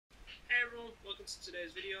welcome to today's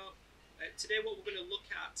video. Today what we're going to look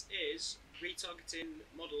at is retargeting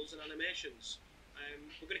models and animations.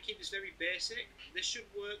 We're going to keep this very basic. This should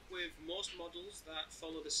work with most models that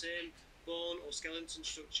follow the same bone or skeleton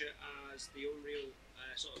structure as the Unreal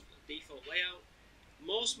sort of default layout.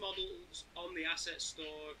 Most models on the asset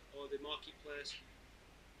store or the marketplace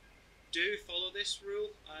do follow this rule,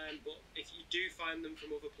 but if you do find them from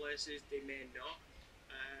other places, they may not.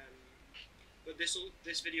 But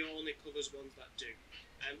this video only covers ones that do.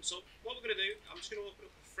 So what we're going to do, I'm just going to open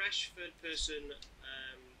up a fresh third-person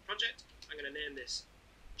project. I'm going to name this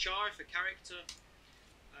char for character.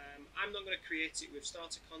 I'm not going to create it with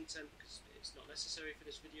starter content because it's not necessary for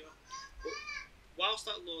this video. But whilst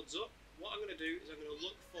that loads up, what I'm going to do is I'm going to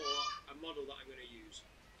look for a model that I'm going to use.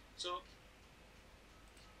 So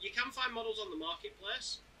you can find models on the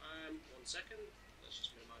marketplace. One second, let's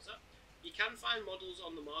just minimize that. You can find models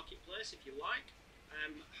on the marketplace if you like.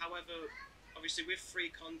 However, obviously with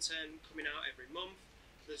free content coming out every month,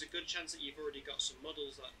 there's a good chance that you've already got some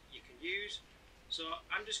models that you can use. So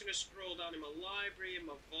I'm just going to scroll down in my library, in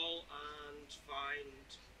my vault, and find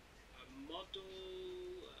a model,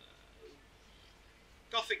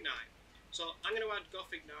 Gothic Knight. So I'm going to add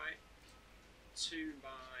Gothic Knight to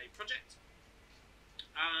my project.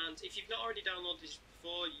 And if you've not already downloaded this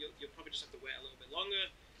before, you'll probably just have to wait a little bit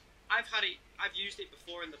longer. I've used it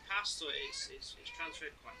before in the past, so it's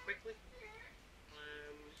transferred quite quickly.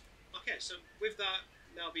 Okay, so with that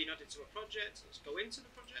now being added to a project, let's go into the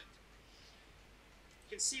project.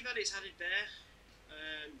 You can see that it's added there,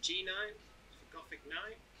 G9 for Gothic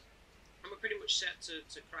Knight, and we're pretty much set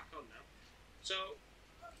to crack on now. So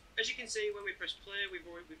as you can see, when we press play, we've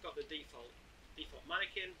got the default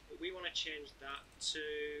mannequin, but we want to change that to,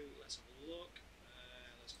 let's have a look,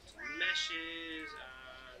 let's go to meshes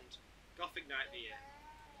and Gothic Knight VA.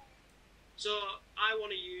 So I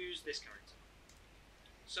want to use this character.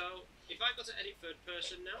 So if I go to edit third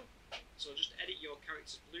person now, so just edit your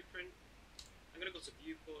character's blueprint. I'm going to go to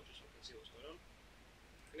viewport just so I can see what's going on.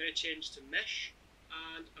 I'm going to change to mesh,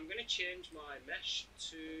 and I'm going to change my mesh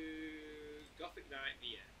to Gothic Knight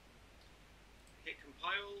VA. Hit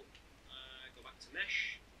compile, go back to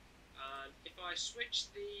mesh, and if I switch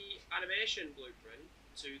the animation blueprint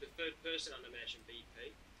to the third person animation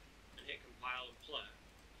BP and hit compile and play,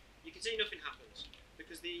 you can see nothing happens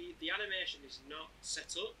because the animation is not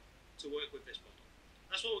set up to work with this model.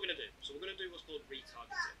 That's what we're going to do. So we're going to do what's called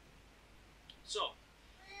retargeting. So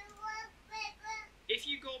if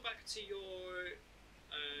you go back to your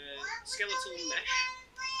skeletal mesh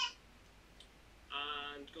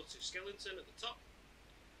and go to skeleton at the top,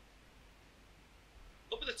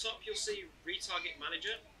 up at the top you'll see Retarget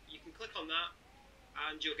Manager. You can click on that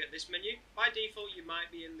and you'll get this menu. By default you might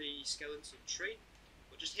be in the skeleton tree,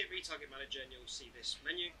 but just hit Retarget Manager and you'll see this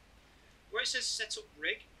menu. Where it says Setup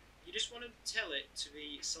Rig, you just want to tell it to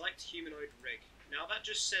be Select Humanoid Rig. Now that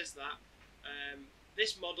just says that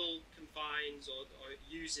this model confines or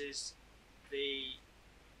uses the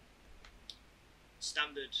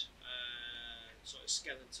standard sort of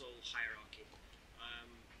skeletal hierarchy.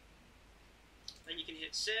 Then you can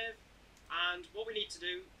hit save, and what we need to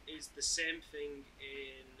do is the same thing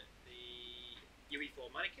in the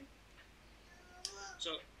UE4 mannequin.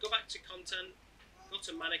 So go back to content, go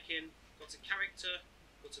to mannequin, go to character,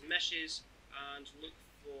 go to meshes, and look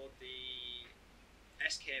for the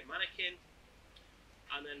SK mannequin,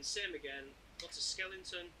 and then same again, go to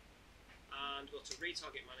skeleton and go to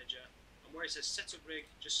Retarget Manager, and where it says Setup Rig,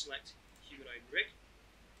 just select Humanoid Rig,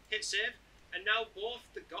 hit save, and now both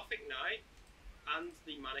the Gothic Knight and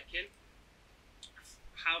the mannequin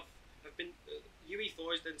have been,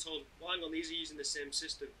 UE4 is then told, well hang on, these are using the same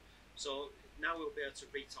system, so now we'll be able to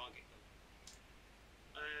retarget them.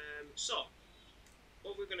 So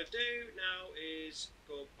what we're going to do now is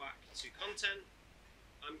go back to content.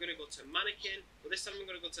 I'm going to go to mannequin, but this time I'm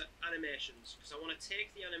going to go to animations because I want to take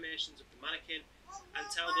the animations of the mannequin and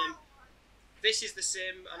tell them this is the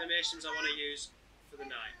same animations I want to use for the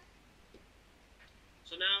knight.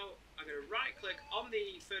 So now I'm going to right click on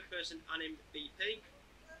the third person anim BP,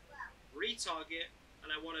 retarget, and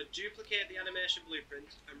I want to duplicate the animation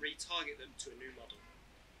blueprint and retarget them to a new model.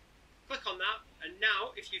 Click on that, and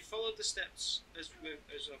now if you followed the steps as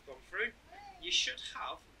I've gone through, you should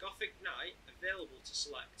have Gothic Knight available to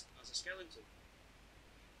select as a skeleton.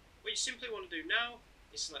 What you simply want to do now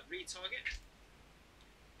is select retarget,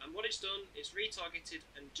 and what it's done is retargeted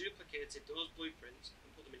and duplicated those blueprints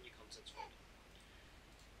and put them in your contents folder.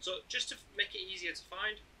 So just to make it easier to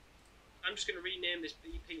find, I'm just going to rename this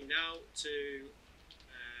BP now to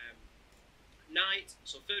Knight,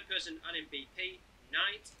 so third person anim BP,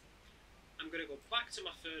 Knight, I'm going to go back to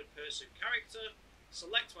my third person character,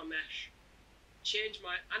 select my mesh, change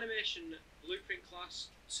my animation blueprint class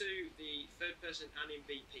to the third person anim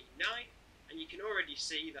BP9, and you can already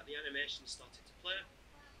see that the animation started to play.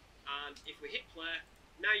 And if we hit play,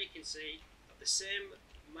 now you can see that the same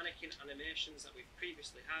mannequin animations that we've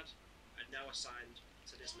previously had are now assigned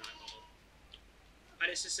to this night model. And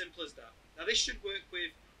it's as simple as that. Now this should work with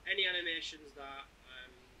any animations that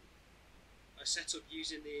are set up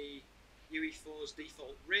using the UE4's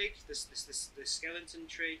default rig, the skeleton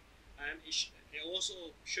tree. It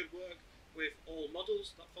also should work with all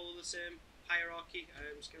models that follow the same hierarchy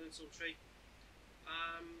skeletal tree.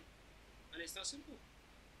 And it's that simple.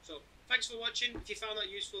 So thanks for watching. If you found that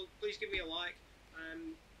useful, please give me a like.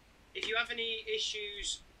 If you have any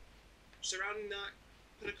issues surrounding that,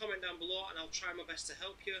 put a comment down below and I'll try my best to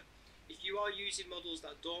help you. If you are using models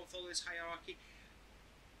that don't follow this hierarchy,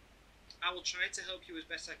 I will try to help you as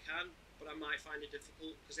best I can, but I might find it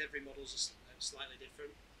difficult because every model is slightly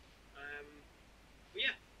different. But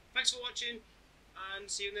yeah, thanks for watching and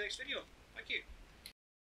see you in the next video. Thank you.